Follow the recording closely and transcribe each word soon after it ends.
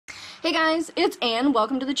Hey guys, it's Ann.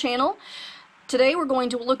 Welcome to the channel. Today we're going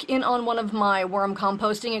to look in on one of my worm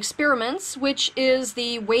composting experiments, which is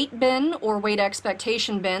the weight bin or weight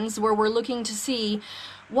expectation bins, where we're looking to see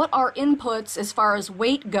what our inputs as far as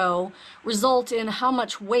weight go result in how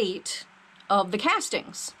much weight of the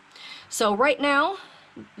castings. So right now,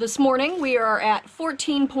 this morning, we are at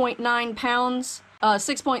 14.9 pounds,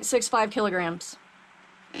 6.65 kilograms.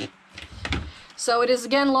 So it is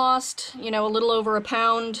again lost, a little over a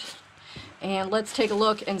pound. And let's take a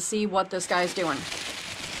look and see what this guy's doing.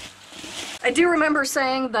 I do remember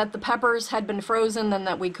saying that the peppers had been frozen and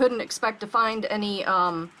that we couldn't expect to find any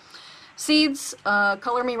seeds.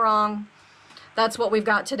 Color me wrong. That's what we've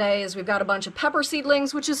got today, is we've got a bunch of pepper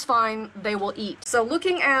seedlings, which is fine, they will eat. So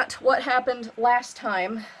looking at what happened last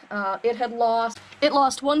time, it lost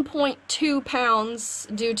 1.2 pounds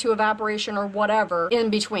due to evaporation or whatever in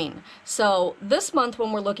between. So this month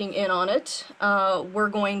when we're looking in on it, I'll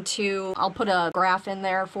put a graph in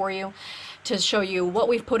there for you to show you what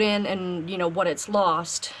we've put in and what it's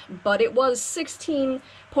lost. But it was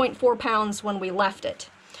 16.4 pounds when we left it.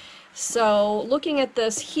 So looking at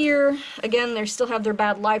this here, again, they still have their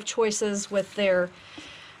bad life choices with their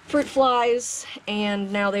fruit flies, and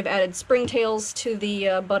now they've added springtails to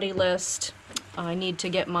the buddy list. I need to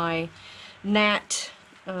get my gnat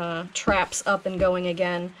traps up and going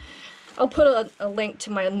again. I'll put a link to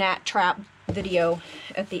my gnat trap video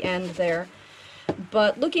at the end there.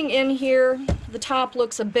 But looking in here, the top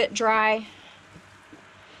looks a bit dry.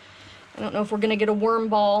 I don't know if we're going to get a worm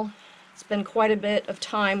ball. It's been quite a bit of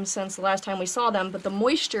time since the last time we saw them, but the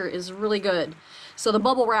moisture is really good. So the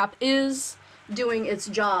bubble wrap is doing its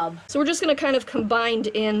job. So we're just going to kind of combine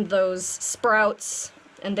in those sprouts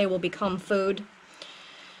and they will become food.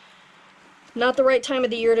 Not the right time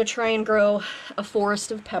of the year to try and grow a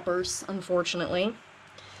forest of peppers, unfortunately.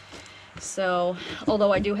 So,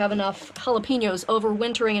 although I do have enough jalapenos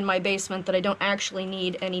overwintering in my basement that I don't actually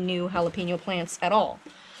need any new jalapeno plants at all.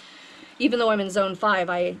 Even though I'm in Zone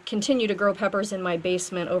 5, I continue to grow peppers in my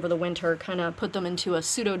basement over the winter, kind of put them into a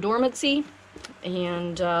pseudo-dormancy,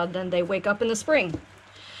 and then they wake up in the spring.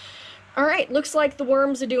 Alright, looks like the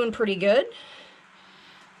worms are doing pretty good.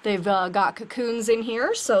 They've got cocoons in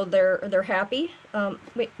here, so they're happy.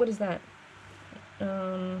 Wait, what is that?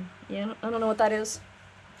 Yeah, I don't know what that is.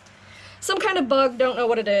 Some kind of bug, don't know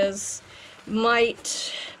what it is.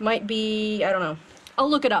 Might be, I don't know. I'll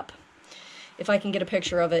look it up. If I can get a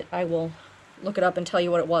picture of it, I will look it up and tell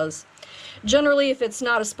you what it was. Generally, if it's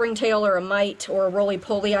not a springtail or a mite or a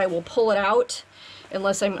roly-poly, I will pull it out,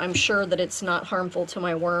 unless I'm sure that it's not harmful to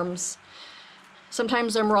my worms.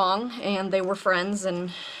 Sometimes I'm wrong, and they were friends,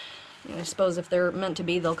 and I suppose if they're meant to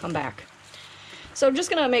be, they'll come back. So I'm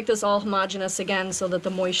just going to make this all homogeneous again so that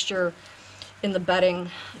the moisture in the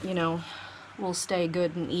bedding, will stay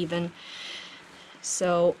good and even.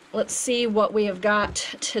 So let's see what we have got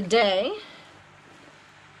today.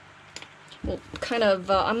 We'll kind of,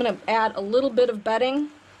 I'm going to add a little bit of bedding.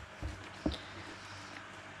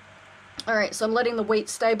 Alright, so I'm letting the weight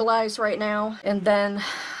stabilize right now, and then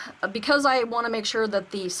because I want to make sure that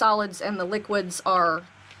the solids and the liquids are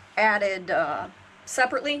added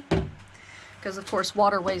separately, because of course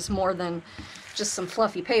water weighs more than just some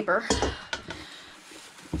fluffy paper.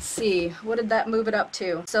 Let's see, what did that move it up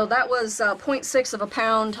to? So that was 0.6 of a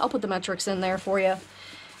pound. I'll put the metrics in there for you,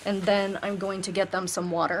 and then I'm going to get them some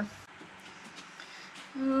water.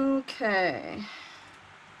 Okay.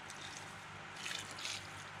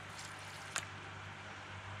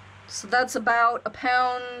 So that's about a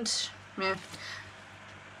pound,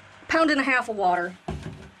 pound and a half of water.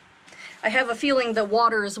 I have a feeling that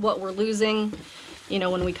water is what we're losing,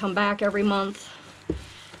 when we come back every month.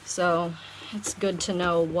 So it's good to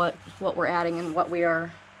know what we're adding and what we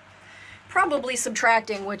are probably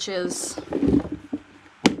subtracting, which is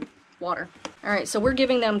water. Alright, so we're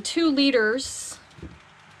giving them 2 liters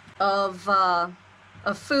of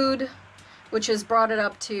food, which has brought it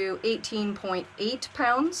up to 18.8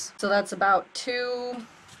 pounds. So that's about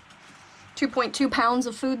 2.2 pounds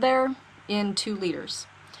of food there in 2 liters.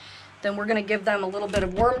 Then we're going to give them a little bit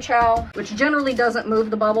of worm chow, which generally doesn't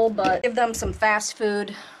move the bubble, but give them some fast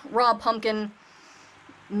food. Raw pumpkin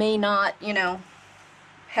may not,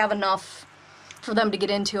 have enough for them to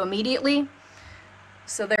get into immediately.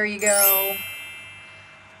 So there you go.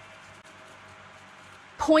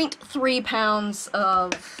 0.3 pounds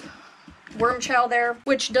of worm chow there,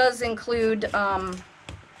 which does include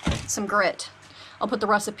some grit. I'll put the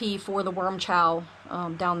recipe for the worm chow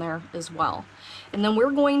down there as well. And then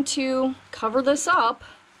we're going to cover this up,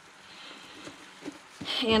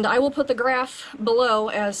 and I will put the graph below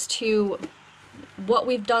as to what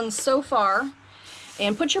we've done so far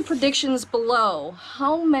And put your predictions below.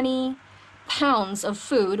 How many pounds of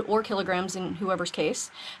food, or kilograms in whoever's case,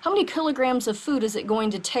 how many kilograms of food is it going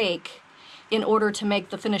to take in order to make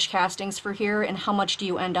the finished castings for here, and how much do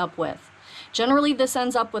you end up with? Generally this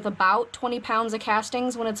ends up with about 20 pounds of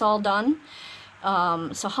castings when it's all done.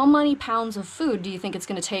 So how many pounds of food do you think it's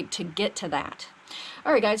going to take to get to that?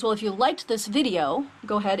 Alright guys, well if you liked this video,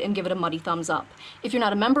 go ahead and give it a muddy thumbs up. If you're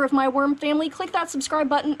not a member of my worm family, click that subscribe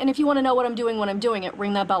button, and if you want to know what I'm doing when I'm doing it,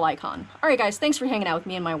 ring that bell icon. Alright guys, thanks for hanging out with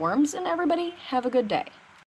me and my worms, and everybody have a good day.